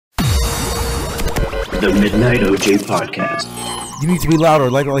The Midnight OJ Podcast. You need to be louder,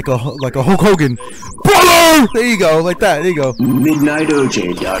 like a Hulk Hogan. Brother! There you go, like that. There you go.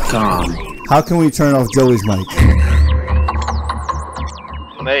 MidnightOJ.com. How can we turn off Joey's mic?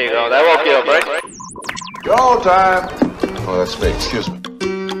 There you go. That woke you up, right? Go time. Oh, that's fake. Excuse me.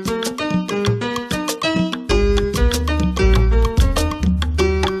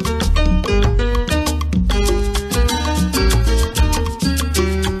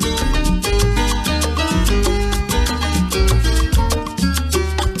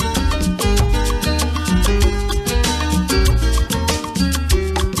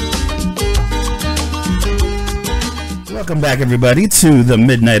 Welcome back, everybody, to the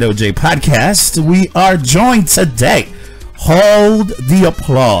Midnight OJ Podcast. We are joined today, hold the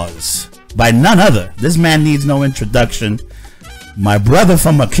applause, by none other. This man needs no introduction. My brother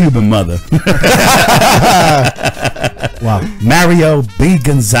from a Cuban mother. Wow. Mario B.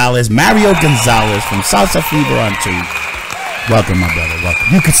 Gonzalez. Mario Gonzalez from Salsa Fever On 2. Welcome, my brother.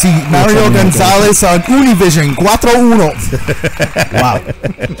 Welcome. You can see Mario Gonzalez on Univision 4-1. Wow.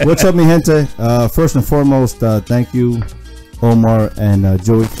 What's up, mi gente? First and foremost, thank you, Omar and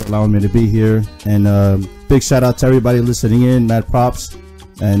Joey, for allowing me to be here. And big shout out to everybody listening in. Mad props.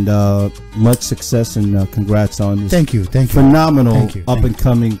 And much success and congrats on this phenomenal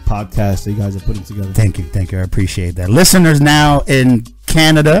up-and-coming podcast that you guys are putting together. Thank you. I appreciate that. Listeners now in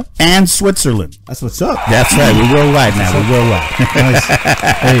Canada and Switzerland. That's what's up. That's right. We're worldwide now. We're worldwide. Nice.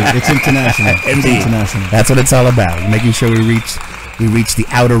 Hey, it's international. Indeed. It's international. That's what it's all about. Making sure we reach the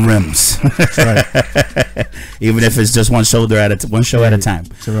outer rims. That's right. Even if it's just one show at a time.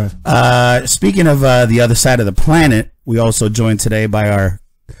 That's right. Speaking of the other side of the planet, we also joined today by our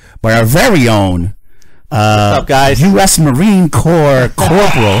very own What's up, guys? U.S. Marine Corps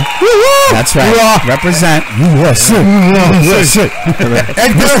Corporal. That's right. Represent USA.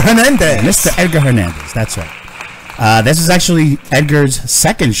 Edgar Hernandez. Mr. Edgar Hernandez. That's right. This is actually Edgar's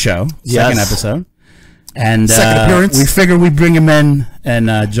second show, second episode. And second appearance. We figured we'd bring him in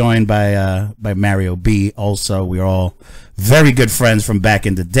and joined by Mario B. Also, we're all very good friends from back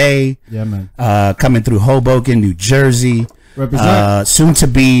in the day. Yeah, man. Coming through Hoboken, New Jersey. Represent. Soon to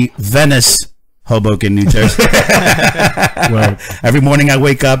be Venice, Hoboken, New Jersey. Well, every morning I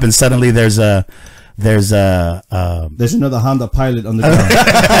wake up and suddenly there's another Honda Pilot on the ground.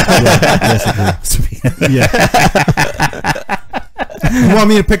 Yeah. You want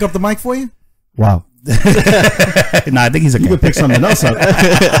me to pick up the mic for you? Wow. No, I think he's okay. You could pick something else up.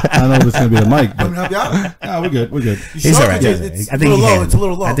 I don't know if it's going to be the mic. I'm help you out. No, we're good. He's all right. It's a little low. It's a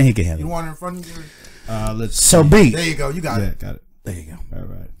little low. I think he can handle it. You want it in front of you? Let's so see. B. There you go. You got it. Got it. There you go. All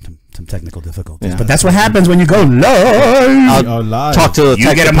right. Some technical difficulties, but that's what happens when you go live. Live. Talk to the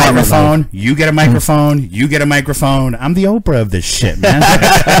You get a microphone. You get a microphone. You get a microphone. I'm the Oprah of this shit, man.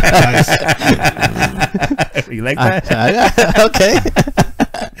 You like that? Okay.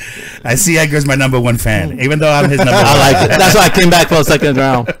 I see Edgar's my number one fan, even though I'm his number one. I like it. That's why I came back for a second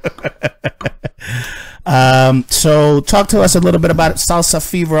round. So talk to us a little bit about Salsa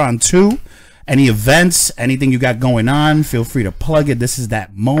Fever On 2. Any events, anything you got going on, feel free to plug it. This is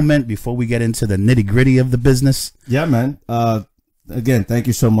that moment before we get into the nitty-gritty of the business. Yeah, man. Again, thank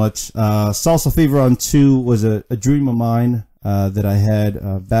you so much. Salsa Fever On 2 was a dream of mine that I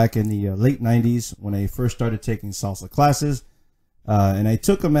had back in the late 90s when I first started taking salsa classes. And I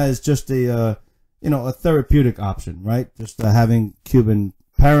took them as just a therapeutic option, right? Just having Cuban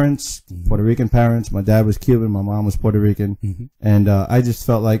parents, Puerto Rican parents. My dad was Cuban. My mom was Puerto Rican. And I just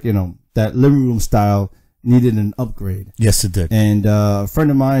felt like, that living room style needed an upgrade. Yes, it did. And a friend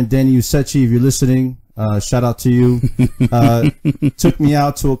of mine, Danny Usechi, if you're listening, shout out to you, took me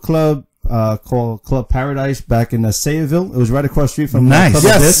out to a club called Club Paradise back in Sayreville. It was right across the street from Nice. Club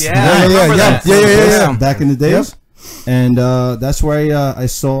Yes. Abyss. Yeah. Back in the days. And that's where I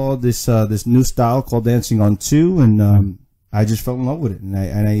saw this new style called Dancing on 2, and I just fell in love with it.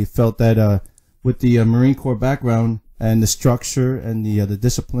 And I felt that with the Marine Corps background and the structure and the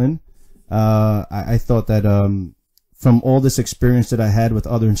discipline, I thought that from all this experience that I had with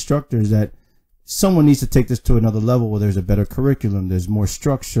other instructors, that someone needs to take this to another level where there's a better curriculum, there's more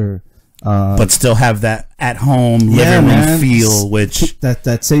structure, but still have that at home living room feel, which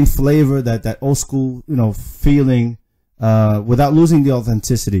that same flavor, that old school feeling, without losing the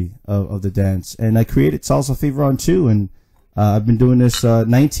authenticity of the dance. And I created Salsa Fever On 2, and I've been doing this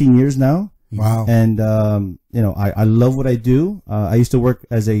 19 years now. Wow. And I love what I do. I used to work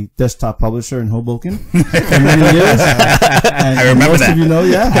as a desktop publisher in Hoboken for many years. And I remember most that. of you know,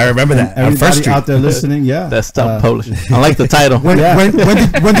 I remember that. On First Everybody Street. out there listening, Desktop publishing. I like the title. When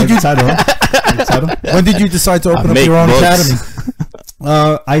did you title? when did you decide to open up make your own books. academy?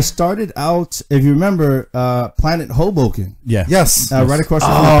 I started out, if you remember, Planet Hoboken. Yeah. Yes. Right across the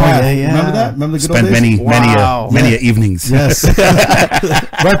path. yeah, yeah. Remember that? Remember the good Spent old days? many evenings. Yes.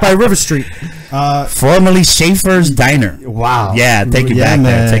 Right by River Street. Formerly Schaefer's Diner. Wow. Yeah, take you Yeah, back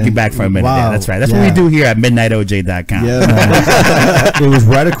there. man. Take you back for a minute. Wow. Yeah, that's right. That's Yeah. what we do here at MidnightOJ.com. Yeah, man. It was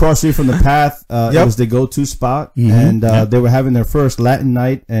right across the street from the path. It was the go-to spot, and they were having their first Latin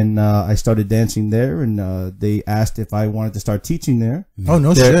night, and I started dancing there, and they asked if I wanted to start teaching there. Oh,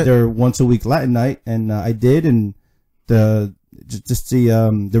 no shit. Their once-a-week Latin night, and I did, and the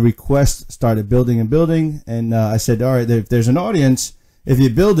request started building and building, and I said, all right, if there's an audience, if you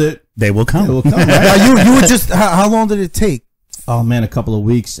build it, They will come. it will come, right? Now, you were just, how long did it take? Oh man, a couple of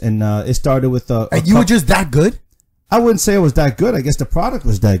weeks, and it started with You were just that good? I wouldn't say it was that good. I guess the product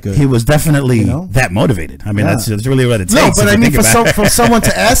was that good. He was definitely You know? that motivated. I mean, Yeah. that's really what it takes. No, but if I you mean, think about it. for someone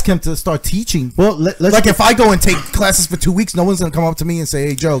to ask him to start teaching. Well, let's Like if I go and take classes for 2 weeks, no one's gonna come up to me and say,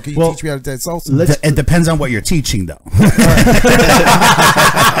 "Hey, Joe, can you Well, teach me how to dance salsa?" let's It depends on what you're teaching, though.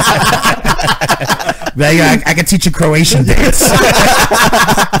 I can teach you Croatian dance.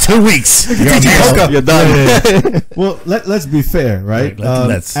 2 weeks. You're done. well let's be fair, right? Right,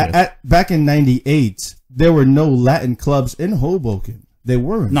 let's- Back in '98, there were no Latin clubs in Hoboken. They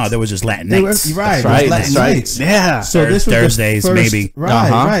weren't. No, there was just Latin They were, nights. right. That's right. Latin That's right. nights. Yeah. So this was Thursdays, the first, maybe. right,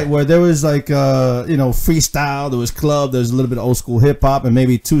 Uh-huh. right, where there was like freestyle, there was club, there was a little bit of old school hip hop, and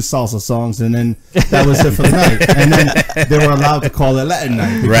maybe 2 salsa songs, and then that was it for the night. And then they were allowed to call it Latin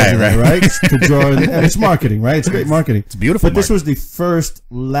night, because of that, right? To draw in, and it's marketing, right? It's great marketing. It's beautiful But this was the first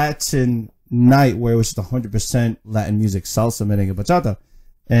Latin night where it was 100% Latin music, salsa, merengue, bachata,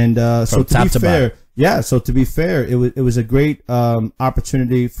 and so to top be to fair. bottom. Yeah, so to be fair, it was a great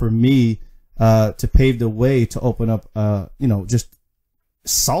opportunity for me to pave the way to open up, just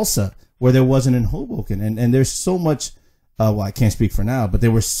salsa where there wasn't in Hoboken, and there's so much. Well, I can't speak for now, but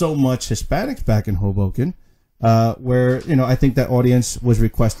there were so much Hispanics back in Hoboken, where I think that audience was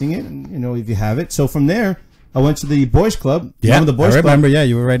requesting it, and if you have it. So from there, I went to the Boys Club. Yeah, Remember the Boys I remember. Club? Yeah,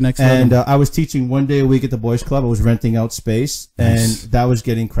 you were right next to And them. I was teaching 1 day a week at the Boys Club. I was renting out space, Nice. and that was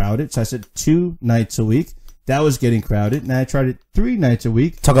getting crowded. So I said 2 nights a week. That was getting crowded, and I tried it 3 nights a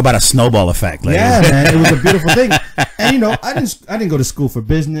week. Talk about a snowball effect. Ladies. Yeah, man, it was a beautiful thing. And I didn't go to school for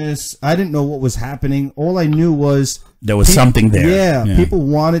business. I didn't know what was happening. All I knew was There was something there. Yeah, people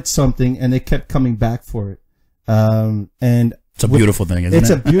wanted something, and they kept coming back for it. And It's a beautiful thing, isn't it's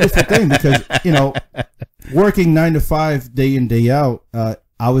it? a beautiful thing because working 9 to 5 day in day out,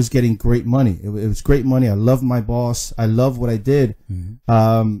 I was getting great money. It was great money. I loved my boss. I loved what I did.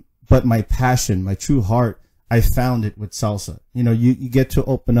 But my passion, my true heart, I found it with salsa. You get to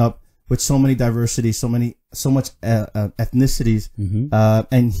open up with so many diversity, so much ethnicities,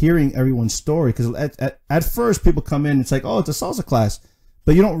 and hearing everyone's story. Because at first people come in, it's like, oh, it's a salsa class,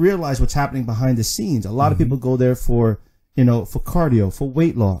 but you don't realize what's happening behind the scenes. A lot of people go there for cardio, for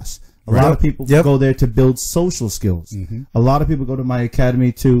weight loss. A lot of people go there to build social skills. A lot of people go to my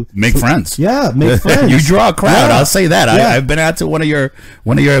academy to Make friends. Yeah, make friends. You draw a crowd. Yeah. I'll say that. Yeah. I've been out to one of your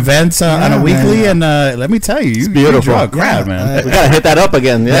events on a Yeah, weekly, man. and let me tell you, you beautiful. draw a crowd, Yeah. man. We gotta hit that up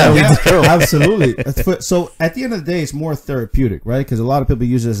again. Yeah. Absolutely. So at the end of the day, it's more therapeutic, right? Because a lot of people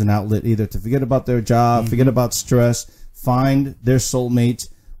use it as an outlet, either to forget about their job, forget about stress, find their soulmate,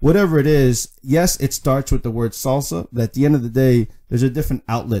 whatever it is. Yes, it starts with the word salsa, but at the end of the day, there's a different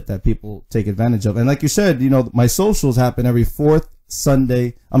outlet that people take advantage of. And like you said, my socials happen every fourth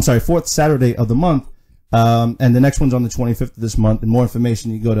Saturday of the month. And the next one's on the 25th of this month. And more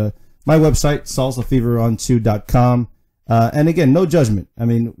information, you go to my website, salsaFeverOn2.com. And again, no judgment. I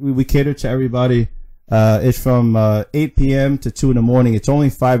mean, we cater to everybody. It's from 8 p.m. to 2 in the morning. It's only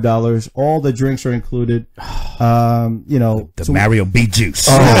 $5. All the drinks are included. The Mario beet juice.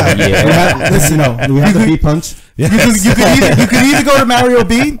 Listen, we have the beet punch. You could either go to Mario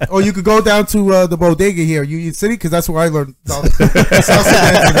B or you could go down to the bodega here, Union City, because that's where I learned salsa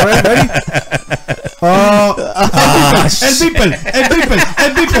dancing. Right? Ready?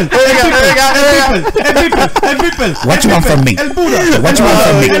 What you want from me? What you want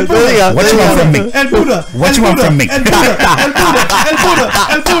from me? What you want from me? What you want from me?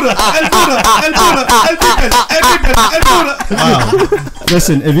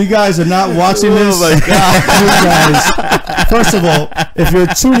 Listen, if you guys are not watching this, you guys First of all, if you're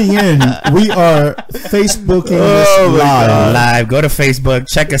tuning in, we are Facebooking this live. Go to Facebook,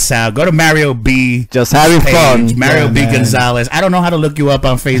 check us out. Go to Mario B. Just having fun. Mario B. Gonzalez. I don't know how to look you up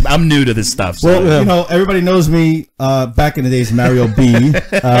on Facebook. I'm new to this stuff. So. Well, you know, everybody knows me back in the days, Mario B.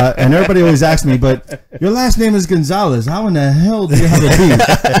 And everybody always asks me, but your last name is Gonzalez. How in the hell do you have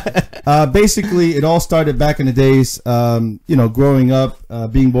a B? Basically, it all started back in the days, you know, growing up,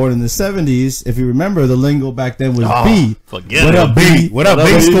 being born in the 70s. If you remember, the lingo back then was B. What up, B? What up,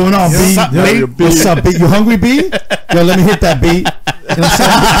 B? What's going on, B? What's up, B? You hungry, B? Yo, let me hit that, B. You know what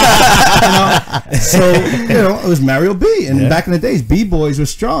I'm saying? So, you know, it was Mario B. And back in the days, B-boys were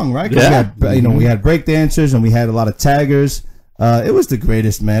strong, right? Because we had, you know, we had break dancers and we had a lot of taggers. It was the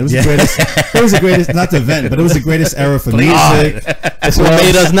greatest, man. It was the greatest. It was the greatest, not the event, but it was the greatest era for music. That's what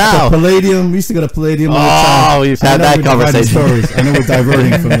made us now. The Palladium. We used to go to Palladium all the time. Oh, we've had that conversation. Stories. I know we're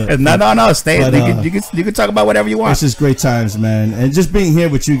diverting from the. No. Stay. But, you can talk about whatever you want. It's just great times, man. And just being here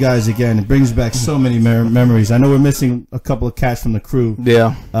with you guys again, it brings back so many memories. I know we're missing a couple of cats from the crew.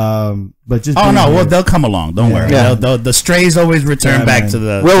 Yeah. But just. Oh no, well they'll come along. Don't worry. Yeah. The strays always return back to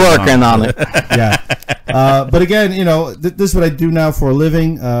the. We're working on it. Yeah. But again, you know, this is what I do now for a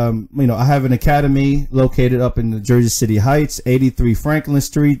living. You know, I have an academy located up in the Jersey City Heights, 83 Franklin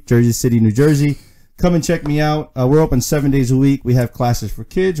Street, Jersey City, New Jersey. Come and check me out. We're open 7 days a week. We have classes for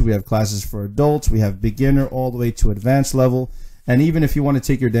kids. We have classes for adults. We have beginner all the way to advanced level. And even if you want to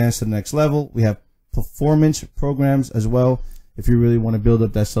take your dance to the next level, we have performance programs as well. If you really want to build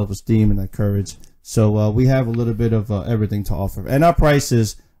up that self-esteem and that courage. So we have a little bit of everything to offer. And our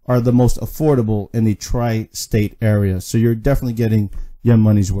prices are the most affordable in the tri-state area. So you're definitely getting your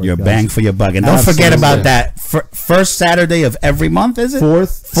money's worth. Your guys. bang for your buck. And don't forget about that first Saturday of every month, is it? Fourth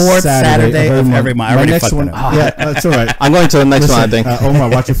Saturday of every month. I already fucked it up. Yeah, that's all right. I'm going to the next one, I think.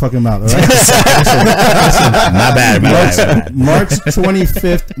 Omar, watch your fucking mouth, all right? My bad. March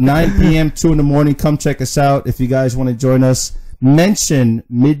 25th, 9 p.m., 2 in the morning. Come check us out. If you guys want to join us, mention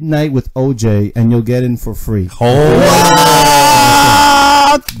Midnight with OJ, and you'll get in for free.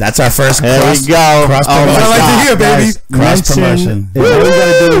 That's our first There cross. we go. Cross I promotion. like to hear, baby. Guys, Cross promotion. All you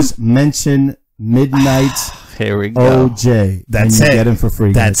gotta do is mention Midnight Here we go. OJ. That's and you it. Get him for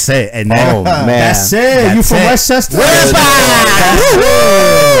free. That's guys. it. And then, Oh, man. That's it. That's You from it. Westchester? We're back.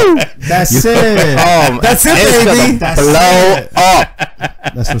 That's it. Oh, That's it, it's baby. gonna That's blow it. up.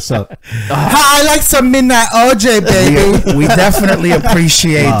 That's what's up. I like some Midnight OJ, baby. we definitely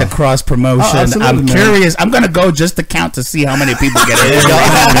appreciate the cross promotion. absolutely, I'm man. curious. I'm gonna go just to count to see how many people get in.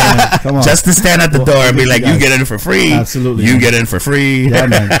 Come on. Just to stand at the door and be like, "You get in for free." Absolutely, You man. get in for free. Yeah,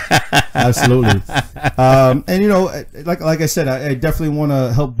 man. Absolutely. And you know, like I said, I definitely want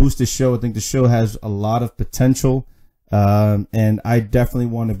to help boost the show. I think the show has a lot of potential. And I definitely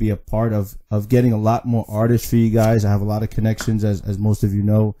want to be a part of getting a lot more artists for you guys. I have a lot of connections, as most of you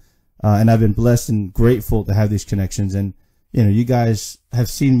know. And I've been blessed and grateful to have these connections. And, you know, you guys have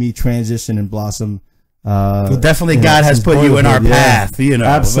seen me transition and blossom. Well, definitely you know, God has since put you in our boyhood, yeah. path, you know,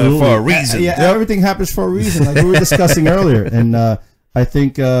 Absolutely. for a reason. Yeah, everything happens for a reason, like we were discussing earlier. And I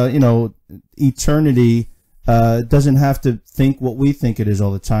think, you know, eternity doesn't have to think what we think it is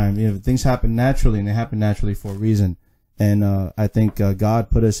all the time. You know, things happen naturally, and they happen naturally for a reason. And I think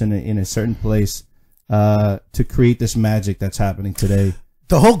God put us in a certain place to create this magic that's happening today.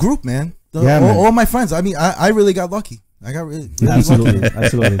 The whole group, man. Man. All my friends. I mean, I really got lucky. I got really Absolutely, lucky.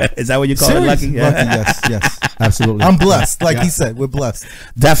 absolutely. Is that what you call Serious? it? Lucky? Lucky, yes. Absolutely. I'm blessed. Like he said, we're blessed.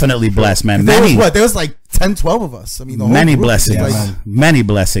 Definitely blessed, man. There was what? There was like 10, 12 of us. I mean, the whole Many group was blessings, like- many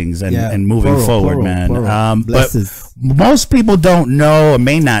blessings, and moving Plural, forward, plural, man. plural. But Blesses. most people don't know or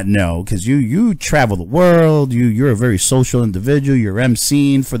may not know because you travel the world. You're a very social individual. You're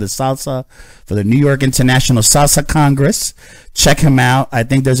emceeing for the New York International Salsa Congress. Check him out. I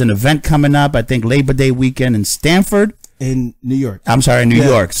think there's an event coming up. I think Labor Day weekend in Stanford. In New York. I'm sorry, New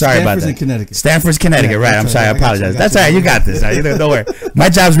York. Sorry about Stanford's that. in Connecticut. Stanford's Connecticut, right? I'm that's sorry. I right. I got you, apologize. I got That's you. all right. You got this. You know, don't worry. My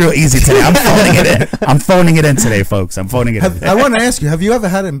job's real easy today. I'm phoning it in. I'm phoning it in today, folks. I'm phoning it in. I want to ask you: have you ever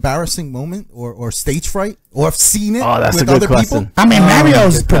had an embarrassing moment or stage fright, or have seen it Oh, that's with a good other question. people? I mean,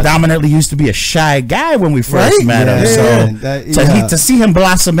 Mario's good predominantly used to be a shy guy when we first Right? met him. Yeah, So yeah. to see him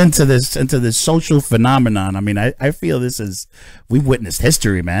blossom into this social phenomenon, I mean, I feel we've witnessed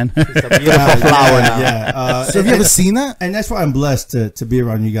history, man. Beautiful flower now. Yeah. So have you ever seen that? And that's why I'm blessed to be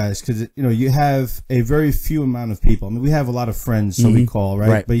around you guys, because you know you have a very few amount of people. I mean, we have a lot of friends, so we call, right?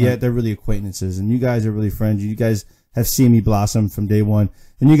 Right, But yet they're really acquaintances, and you guys are really friends. You guys have seen me blossom from day one,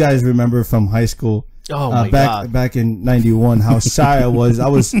 and you guys remember from high school Oh my God. back in '91, how shy I was. I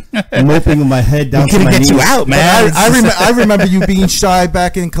was moping with my head down to Couldn't my get knees. you out, man. I remember you being shy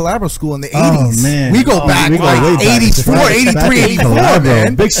back in Calabro school in the 80s. Oh man, We go back we go like way back. 84, Back 83, in 84, Calabro.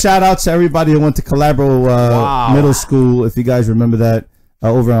 man. Big shout out to everybody who went to Calabro Middle School. If you guys remember that,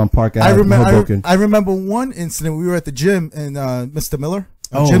 over on Park Ave, Hoboken. I remember one incident. We were at the gym and Mr. Miller.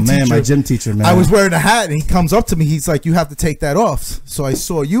 Oh man, my gym teacher, man. I was wearing a hat and he comes up to me. He's like, "You have to take that off." So I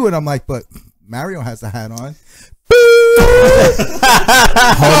saw you and I'm like, "But Mario has the hat on."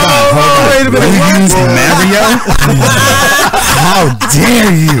 Hold on. Wait a minute. You used Mario? How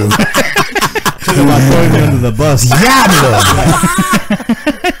dare you? Throwing me under the bus.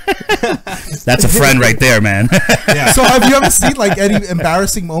 That's a friend right there, man. So have you ever seen like any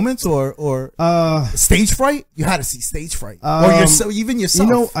embarrassing moments or stage fright? You had to see stage fright, or even yourself.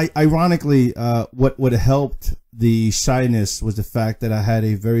 You know, ironically, what helped the shyness was the fact that I had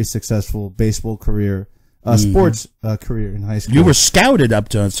a very successful baseball career, sports career in high school. You were scouted up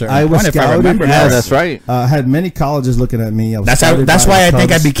to a certain I was point, if I scouted. remember. Yes. Yeah, that's right. I had many colleges looking at me. I was That's scouted by why I the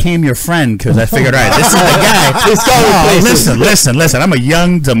think I Cubs. became your friend, because I figured, all right, this is the guy. He's going places. Listen. I'm a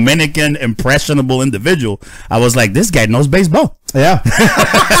young Dominican impressionable individual. I was like, this guy knows baseball. Yeah.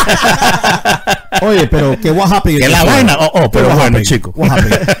 Oye, pero que what happened? Que la vaina. Pero what bueno, happened? chico. What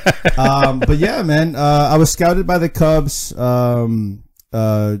happened? But yeah, man, I was scouted by the Cubs.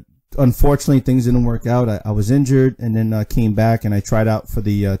 Unfortunately, things didn't work out. I was injured, and then came back, and I tried out for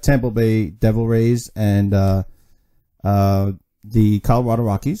the Tampa Bay Devil Rays and the Colorado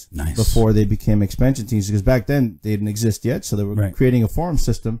Rockies. Nice. Before they became expansion teams, because back then they didn't exist yet, so they were creating a farm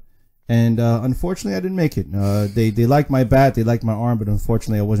system. And unfortunately, I didn't make it. They liked my bat, they liked my arm, but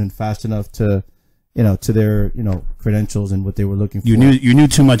unfortunately, I wasn't fast enough to their credentials and what they were looking for. You knew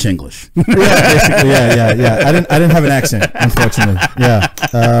too much English. Yeah, basically, yeah. I didn't have an accent, unfortunately. Yeah,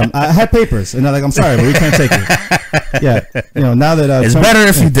 I had papers, and they're like, "I'm sorry, but we can't take it." Yeah, now that It's Trump, better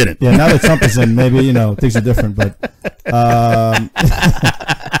if you didn't. Yeah, now that Trump is in, maybe things are different, but but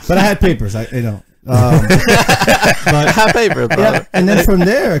I had papers. But Have paper, brother. yeah, and then from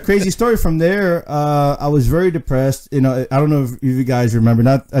there, a crazy story from there, I was very depressed. I don't know if you guys remember,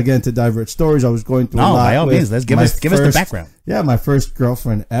 not again to divert stories. I was going through a lot. By all with means, let's give my us the background. Yeah, my first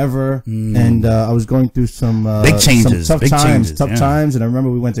girlfriend ever, and I was going through some Big changes, some tough times, and I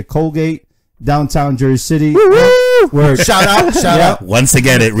remember we went to Colgate, downtown Jersey City. Where shout out. Once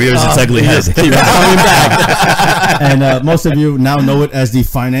again, it rears its ugly head. Keep coming back. And most of you now know it as the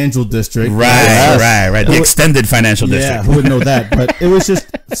financial district. Right. The extended financial Yeah, district. who would know that? But it was just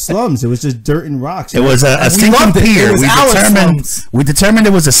slums. It was just dirt and rocks. It was a sinking loved it. pier. It was our slums. We determined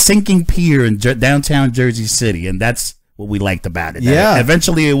it was a sinking pier in downtown Jersey City, and that's what we liked about it. Yeah.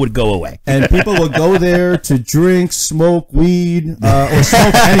 Eventually, it would go away. And people would go there to drink, smoke weed, or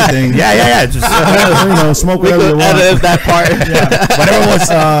smoke anything. Yeah. Just Smoke We whatever you could want. edit that part.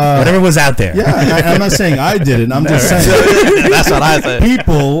 whatever was out there. Yeah, I'm not saying I did it. I'm just saying That's what I said.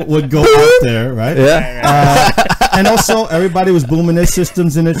 people would go out there, right? Yeah. And also, everybody was booming their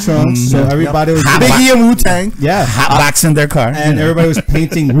systems in their trunks. So everybody was Biggie and Wu-Tang. yeah. Hotboxing their car. And everybody was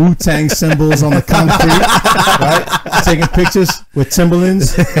painting Wu-Tang symbols on the concrete, right? Taking pictures with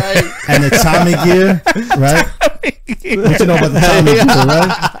Timberlands and the Tommy gear, right? What you know about the Tommy gear,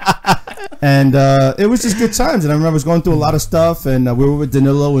 right? And it was just good times. And I remember I was going through a lot of stuff, and we were with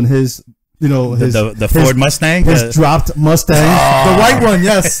Danilo and his, the Ford Mustang. his dropped Mustang, The white one,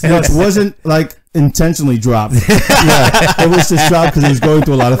 yes. which wasn't like intentionally dropped. Yeah, it was just dropped because he was going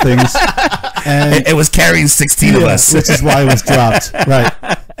through a lot of things. And It was carrying 16 of us. which is why it was dropped, right?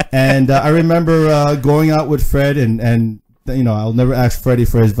 And I remember going out with Fred, and I'll never ask Freddie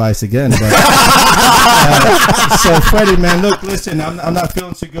for his advice again. But so Freddie, man, look, listen, I'm not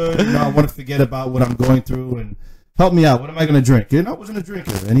feeling so good. I want to forget about what I'm going through and help me out. What am I going to drink? I wasn't a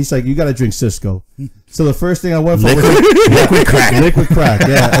drinker, and he's like, you got to drink Cisco. So the first thing I went for was Liquid crack. Liquid crack.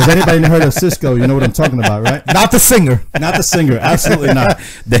 Yeah, has anybody heard of Cisco? You know what I'm talking about, right? Not the singer. Not the singer, absolutely not.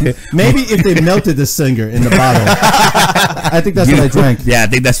 Maybe if they melted the singer in the bottle. I think that's what I drank. Yeah, I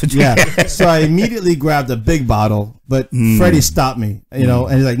think that's what you Yeah. So I immediately grabbed a big bottle, but Freddie stopped me, and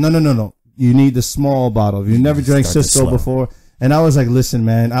he's like, no. You need the small bottle. You never drank Start Cisco slow. before. And I was like, listen,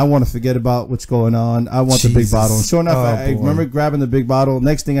 man, I want to forget about what's going on. I want the big Jesus. bottle. And sure enough, Oh, I boy. remember grabbing the big bottle.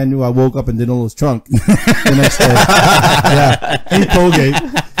 Next thing I knew, I woke up in Danilo's trunk the next day. Yeah, in Colgate.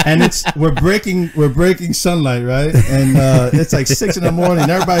 And we're breaking sunlight, right? And it's like 6 a.m. And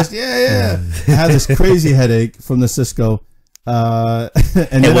everybody's, yeah. I had this crazy headache from the Cisco. And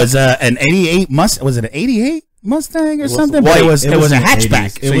It was an 88 Was it an 88? Mustang or something, but it was a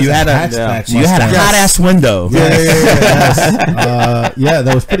hatchback. So you had a hatchback. so you had a hot ass window. Yeah,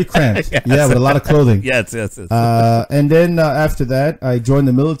 that was pretty cramped. Yeah, with a lot of clothing. Yes. And then after that, I joined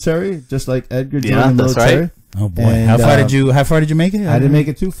the military, just like Edgar joined the that's military. right. Oh boy, And, how far did you make it? I didn't make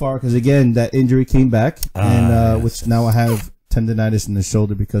it too far because again, that injury came back, and which now I have tendonitis in the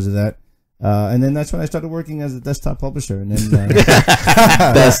shoulder because of that. And then that's when I started working as a desktop publisher, and then making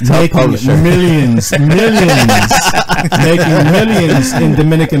millions, making millions in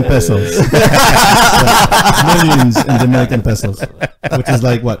Dominican pesos, millions in Dominican pesos, which is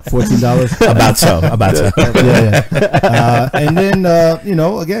like what, $14? About so. Yeah. And then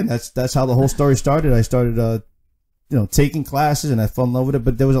again, that's how the whole story started. I started taking classes, and I fell in love with it,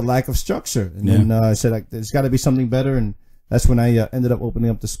 but there was a lack of structure, and then I said there's got to be something better, and that's when I ended up opening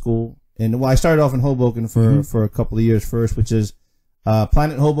up the school. And I started off in Hoboken for a couple of years first, which is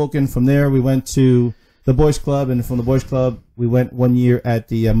Planet Hoboken. From there, we went to the Boys Club, and from the Boys Club, we went 1 year at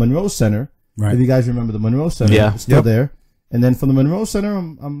the Monroe Center. Right. If you guys remember the Monroe Center, it's still there. And then from the Monroe Center,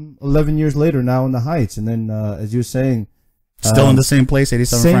 I'm 11 years later now in the Heights. And then, as you were saying, still in the same place,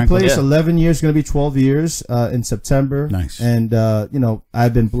 87 same Franklin. place. 11 years, going to be 12 years in September. Nice. And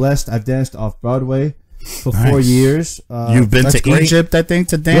I've been blessed. I've danced off Broadway for 4 years. You've been to Egypt, I think,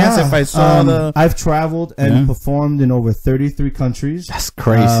 to dance. If I saw I've traveled and performed in over 33 countries. That's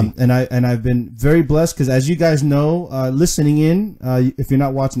crazy. And I've been very blessed because, as you guys know, listening in, if you're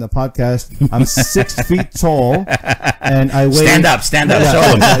not watching the podcast, I'm 6 feet tall, and I weigh. Stand up. Show them.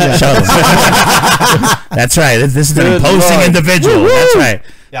 That's right. This is an imposing individual. That's right.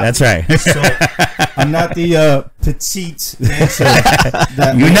 Yeah. That's right. So I'm not the petite dancer.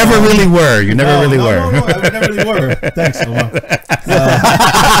 You never really were. You never really were. No, I never really were. Thanks, Omar.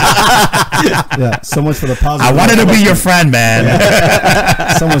 So much for the positive. I wanted to be your friend, man.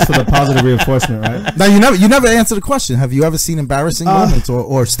 Yeah. So much for the positive reinforcement, right? Now you never answered the question. Have you ever seen embarrassing moments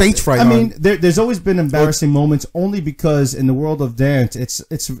or stage fright? I mean, there's always been embarrassing moments, only because in the world of dance,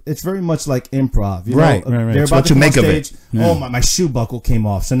 it's very much like improv. You know? Right. They're about to come on stage. Oh, my shoe buckle came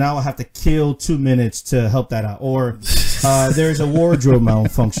off, so now I have to kill 2 minutes to help that out. Or there's a wardrobe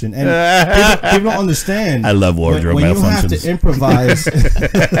malfunction, and people don't understand. I love wardrobe when malfunctions. you have to improvise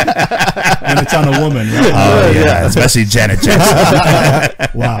when it's on a woman, right? Oh yeah, especially Janet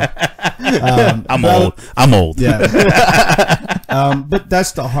Jackson. Wow. I'm old. Yeah. But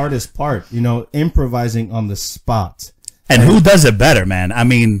that's the hardest part, improvising on the spot. And who does it better, man? I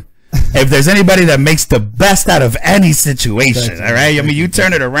mean, if there's anybody that makes the best out of any situation, all right? I mean, you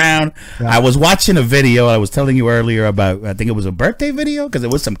turn it around. Yeah. I was watching a video. I was telling you earlier about, I think it was a birthday video because it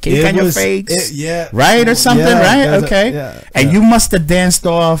was some cake on your face. Right? Or something, right? Okay. And you must have danced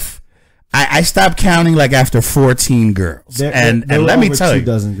off. I stopped counting like after 14 girls. And let me tell you. 2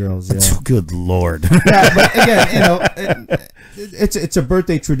 dozen girls. Yeah. Good Lord. Yeah, but again, it's a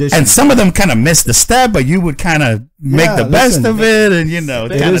birthday tradition. And some of them kind of missed the step, but you would kind of make the best of it and, kind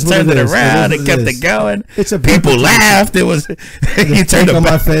of turned it around and kept it going. People laughed. It was, you turned on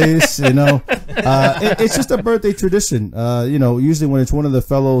my face, it's just a birthday tradition. Usually when it's one of the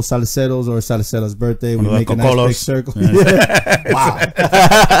fellow salseros or salseras' birthday, we make a nice big circle. Yeah. Wow.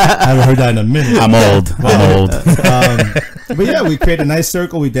 I haven't heard that in a minute. I'm old. But yeah, we create a nice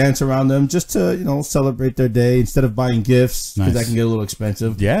circle. We dance around them just to, celebrate their day instead of buying gifts because that can get a little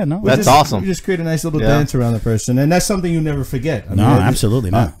expensive. Yeah, no, that's awesome. We just create a nice little dance around the person, and that's something you never forget. I mean,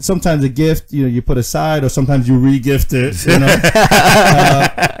 absolutely not. Sometimes a gift, you put aside, or sometimes you re-gift it.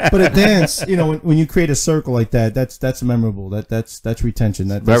 But a dance, when you create a circle like that, that's memorable. That's retention.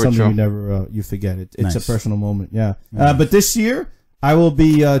 That's something you never you forget. It's a personal moment. Yeah. But this year I will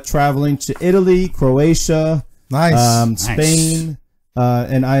be traveling to Italy, Croatia. Spain,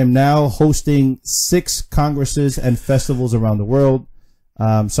 and I am now hosting 6 congresses and festivals around the world.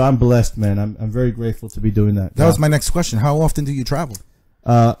 So I'm blessed, man. I'm very grateful to be doing that. That was my next question. How often do you travel?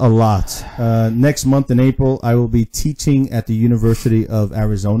 A lot. Next month in April, I will be teaching at the University of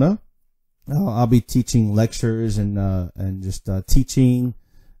Arizona. I'll be teaching lectures and just teaching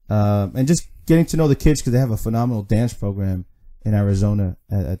and just getting to know the kids because they have a phenomenal dance program in Arizona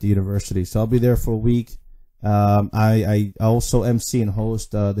at the university. So I'll be there for a week. I also MC and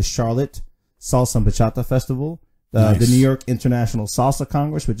host the Charlotte Salsa and Bachata Festival, the New York International Salsa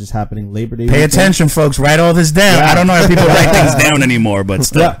Congress, which is happening Labor Day. Pay attention, folks. Write all this down. Yeah. I don't know if people write things down anymore, but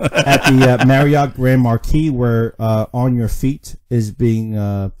still. Yeah, at the Marriott Grand Marquis, where On Your Feet is being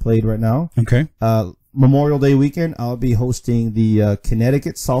played right now. Okay. Memorial Day weekend, I'll be hosting the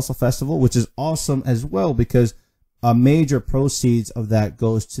Connecticut Salsa Festival, which is awesome as well because a major proceeds of that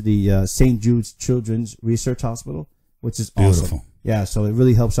goes to the St. Jude's Children's Research Hospital, which is awesome. Beautiful. Yeah, so it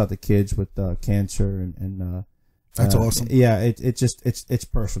really helps out the kids with cancer and That's awesome. Yeah, it's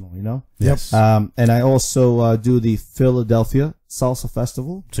personal, you know. Yes. And I also do the Philadelphia Salsa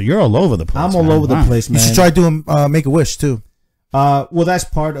Festival. So you're all over the place. I'm all over the place, You man. should try doing Make a Wish too. Well, that's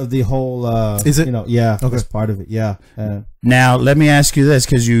part of the whole. Is it? You know, yeah, Okay. that's part of it. Yeah. Now let me ask you this,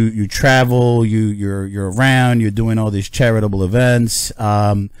 because you travel, you're around, you're doing all these charitable events.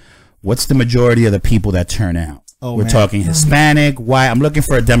 What's the majority of the people that turn out? Oh, We're man. talking Hispanic, white. I'm looking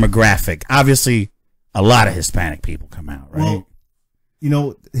for a demographic. Obviously, a lot of Hispanic people come out, right? Well, you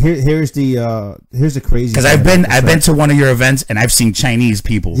know, here's the crazy. Because I've been to one of your events and I've seen Chinese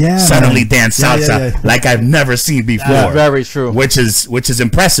people Yeah, suddenly man. dance Yeah, salsa yeah, yeah. like I've never seen before. Yeah, very true. Which is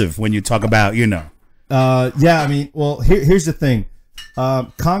impressive when you talk about, you know. Yeah, I mean, well, here's the thing.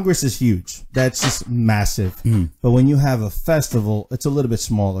 Congress is huge. That's just massive. But when you have a festival, it's a little bit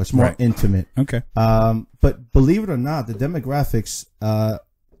smaller. It's more Right. intimate. Okay. But believe it or not, the demographics,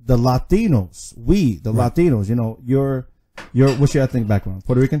 the Latinos, Latinos, you know, what's your ethnic background?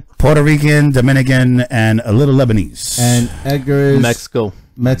 Puerto Rican? Puerto Rican, Dominican, and a little Lebanese. And Edgar is Mexico.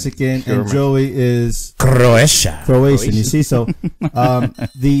 Mexican, and Joey is Croatia. Croatian. You see, so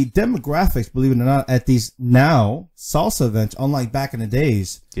the demographics, believe it or not, at these now salsa events, unlike back in the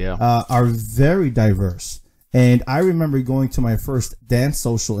days, are very diverse. And I remember going to my first dance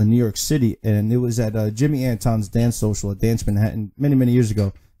social in New York City, and it was at Jimmy Anton's dance social at Dance Manhattan many years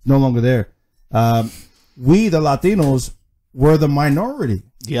ago. No longer there. We, the Latinos, were the minority.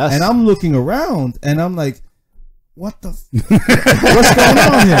 Yes. And I'm looking around, and I'm like, what the? What's going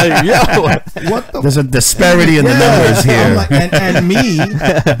on here? What the? There's a disparity in the numbers here. I'm like, and me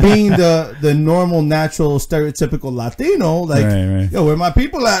being the normal, natural, stereotypical Latino, like, Right. yo, where my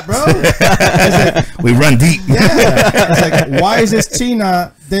people at, bro? We run deep. Yeah, it's like, why is this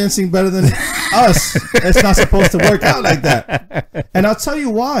China dancing better than us? It's not supposed to work out like that. And I'll tell you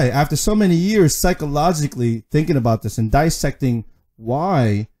why. After so many years psychologically thinking about this and dissecting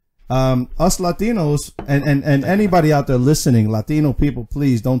why. Us Latinos and anybody out there listening, Latino people,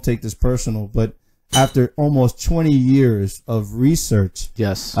 please don't take this personal. But after almost 20 years of research,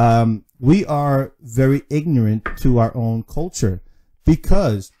 Yes. we are very ignorant to our own culture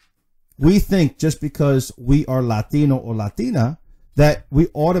because we think just because we are Latino or Latina that we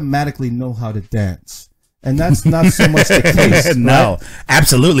automatically know how to dance. And that's not so much the case. No, right?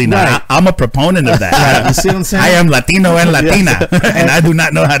 absolutely not. Right. I'm a proponent of that. Right. You see what I'm saying? I am Latino and Latina, and I do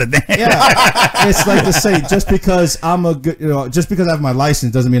not know how to dance. Yeah, it's like to say just because I'm a good, just because I have my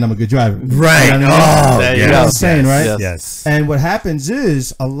license doesn't mean I'm a good driver. Right. You know what I mean? Oh, There you You know go. what I'm saying, right? Yes. Yes. And what happens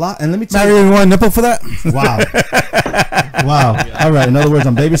is a lot, and let me tell Mario, you, you want a nipple for that? wow, wow. All right. In other words,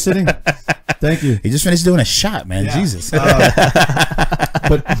 I'm babysitting. Thank you. He just finished doing a shot, man. Jesus.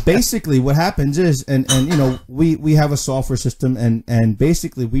 But basically, what happens is, and you know, we have a software system, and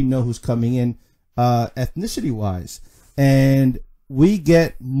basically we know who's coming in, ethnicity wise, and we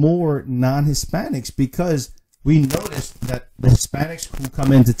get more non-Hispanics because we notice that the Hispanics who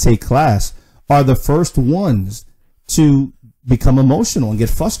come in to take class are the first ones to become emotional and get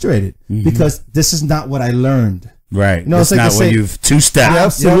frustrated because this is not what I learned. Right. No, That's it's like not they what say- you've two-stepped. Yeah,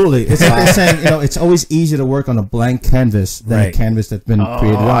 absolutely. It's like they're saying, you know, it's always easier to work on a blank canvas than Right. a canvas that's been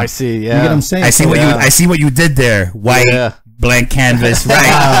created. Oh, right. I see. You Yeah. get what I'm saying? I see So, what you did there. White, Yeah. blank canvas. Right.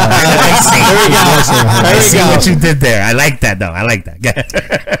 I see what you did there. I like that though. I like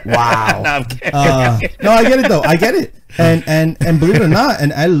that. Wow. No, I'm kidding. No, I get it though. I get it. And believe it or not,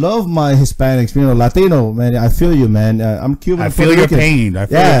 and I love my Hispanics, you know, Latino, man. I feel you, man. I'm Cuban. I and feel Puerto your Rican. pain. I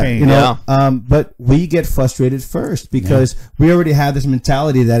feel Yeah, your pain. you know, but we get frustrated first because we already have this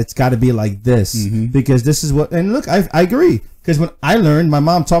mentality that it's got to be like this because this is what. And look, I agree because when I learned, my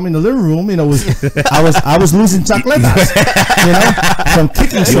mom taught me in the living room. You know, I was losing chocolates, you know, from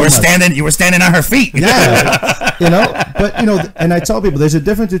kicking so much. You were standing on her feet. Yeah, you know, but you know, and I tell people there's a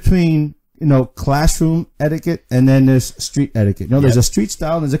difference between, you know, classroom etiquette and then there's street etiquette. You know, there's a street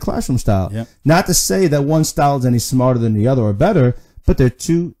style and there's a classroom style. Yep. Not to say that one style is any smarter than the other or better, but they're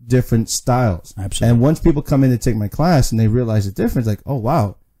two different styles. Absolutely. And once people come in to take my class and they realize the difference, like, oh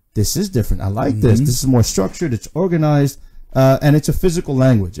wow, this is different. I like this. This is more structured. It's organized. And it's a physical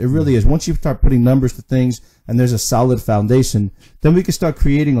language. It really is. Once you start putting numbers to things and there's a solid foundation, then we can start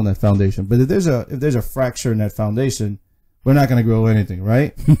creating on that foundation. But if there's a fracture in that foundation, we're not going to grow anything,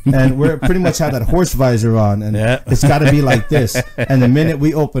 right? And we're pretty much have that horse visor on, and it's got to be like this. And the minute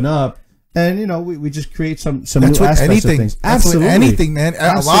we open up, and you know, we just create some That's new what aspects anything. of things. That's what Absolutely, anything, man. A lot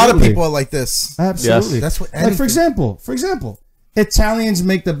of Absolutely. people are like this. Absolutely, Yes. That's what Like for anything. example, Italians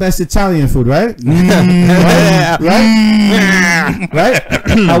make the best Italian food, right? Right? Right?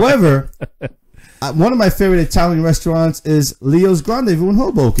 However, one of my favorite Italian restaurants is Leo's Rendezvous in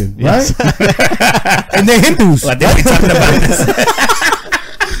Hoboken, right? And they're Hindus. What are we talking about?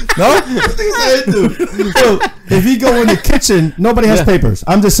 No? So if you go in the kitchen, nobody has papers.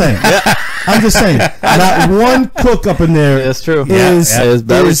 I'm just saying. I'm just saying. Not one cook up in there. That's true. Is, That is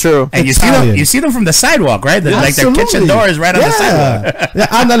very true. And you see them from the sidewalk, right? Like their kitchen door is right on the sidewalk. Yeah,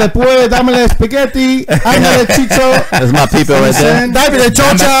 ándale pues, dámele spaghetti, ándale chicho. That's my people right there. Dámele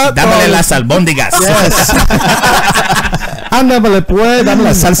chocha. Dámele las albóndigas. Yes. Ándale pues, dame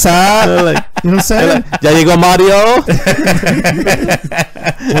la salsa. You know what I'm saying? Ya llegó Mario.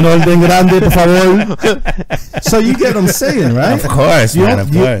 Un orden grande, por favor. So you get what I'm saying, right? Of course, man.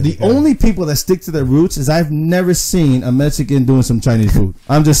 Of course. The only people that stick to their roots is I've never seen a Mexican doing some Chinese food.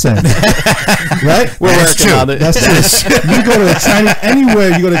 I'm just saying. Right? We're working on it. That's true. You go to a Chinese,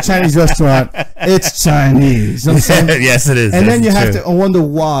 anywhere you go to a Chinese restaurant, it's Chinese. You know what I'm saying? Yes, it is. And then you have to wonder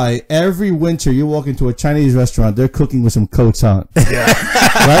why every winter you walk into a Chinese restaurant, they're cooking with some coats on. Yeah.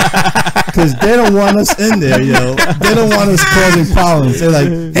 Right? Because they don't want us in there, yo. They don't want us causing problems. They're like,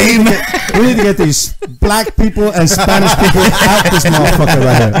 we need to get these black people and Spanish people out this motherfucker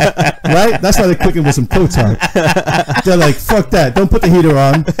right here. Right? That's why they're cooking with some coats on. They're like, fuck that. Don't put the heater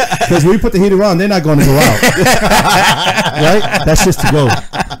on. Because when we put the heater on, they're not going to go out. Right? That's just to go.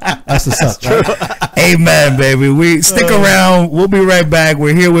 That's what's up. Right? Amen, baby. We stick around. We'll be right back.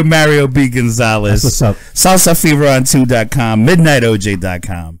 We're here with Mario B. Gonzalez. That's what's up. SalsaFeverOn2.com,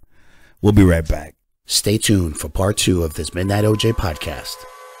 MidnightOJ.com. We'll be right back. Stay tuned for part 2 of this Midnight OJ podcast.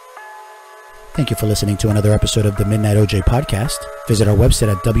 Thank you for listening to another episode of the Midnight OJ podcast. Visit our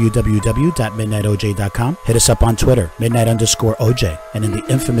website at www.midnightoj.com. Hit us up on Twitter, midnight_OJ. And in the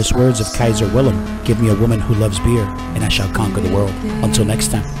infamous words of Kaiser Wilhelm, give me a woman who loves beer, and I shall conquer the world. Until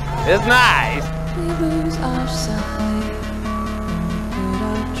next time. It's nice. We lose our sight when we put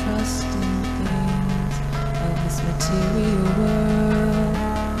our trust in things of this material world,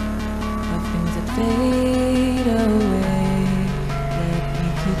 of things that fade away. Yet we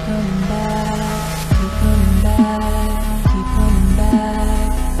keep coming back, keep coming back, keep coming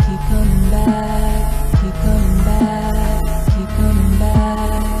back, keep coming back, keep coming back, keep coming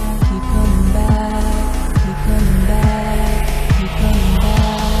back, keep coming back, keep coming back, keep coming back.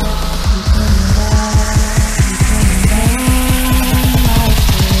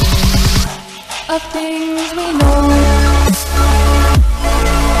 Of things we know.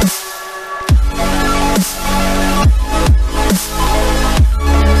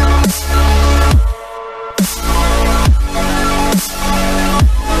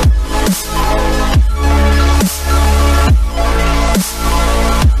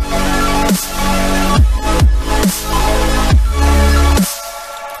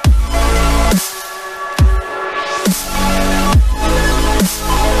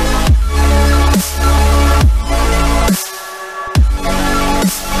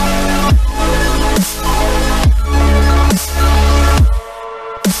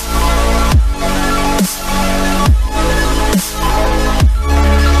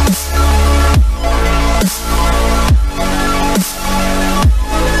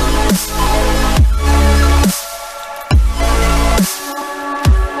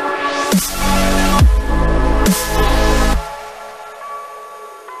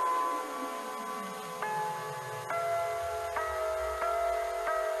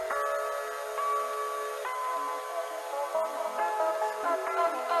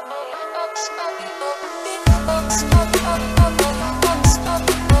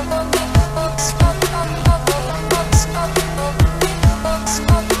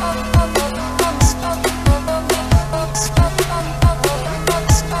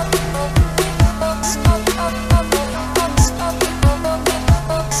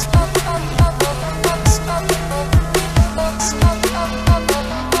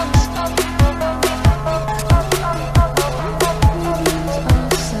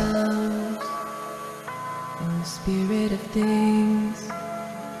 Spirit of things,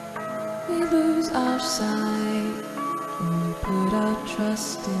 we lose our sight when we put our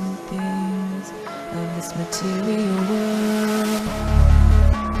trust in things of this material world.